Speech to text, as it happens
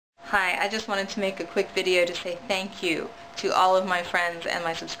Hi, I just wanted to make a quick video to say thank you to all of my friends and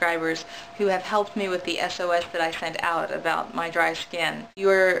my subscribers who have helped me with the SOS that I sent out about my dry skin.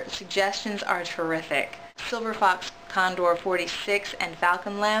 Your suggestions are terrific. Silver Fox Condor 46 and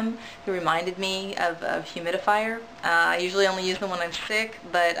Falcon Lem, who reminded me of humidifier. I usually only use them when I'm sick,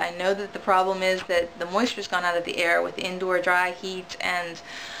 but I know that the problem is that the moisture's gone out of the air with indoor dry heat, and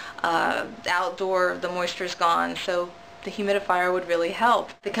outdoor the moisture's gone, so the humidifier would really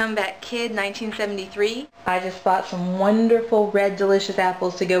help. The Comeback Kid 1973. I just bought some wonderful red delicious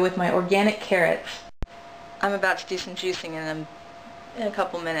apples to go with my organic carrots. I'm about to do some juicing in a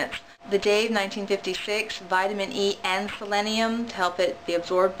couple minutes. The Dave 1956, vitamin E and selenium to help it be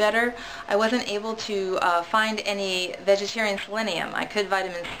absorbed better. I wasn't able to find any vegetarian selenium. I could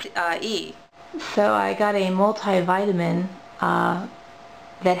vitamin E. So I got a multivitamin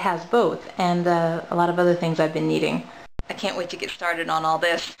that has both, and a lot of other things I've been needing. I can't wait to get started on all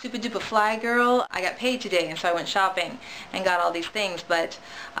this. Super Duper Fly Girl, I got paid today, and so I went shopping and got all these things, but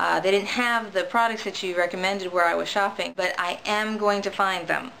they didn't have the products that you recommended where I was shopping, but I am going to find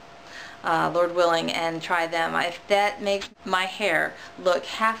them, Lord willing, and try them. If that makes my hair look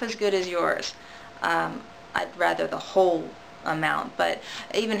half as good as yours, I'd rather the whole amount, but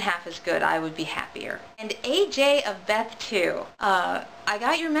even half as good, I would be happier. And AJ of Beth 2, I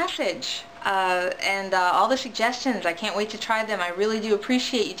got your message and all the suggestions. I can't wait to try them. I really do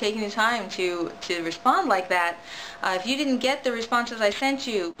appreciate you taking the time to respond like that. If you didn't get the responses I sent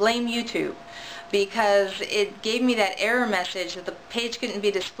you, blame YouTube, because it gave me that error message that the page couldn't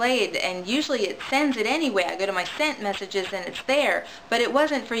be displayed, and usually it sends it anyway. I go to my sent messages and it's there, but it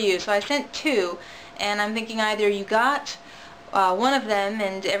wasn't for you, so I sent two, and I'm thinking either you got one of them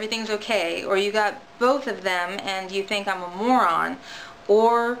and everything's okay, or you got both of them and you think I'm a moron,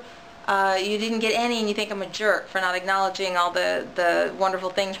 or you didn't get any and you think I'm a jerk for not acknowledging all the wonderful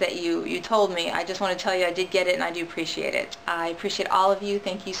things that you told me. I just want to tell you I did get it, and I do appreciate it. I appreciate all of you.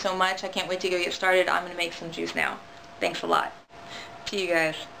 Thank you so much. I can't wait to go get started. I'm going to make some juice now. Thanks a lot. See you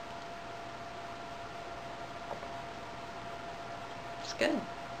guys. It's good.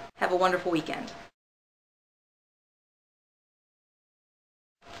 Have a wonderful weekend.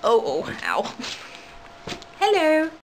 Oh, ow. Hello.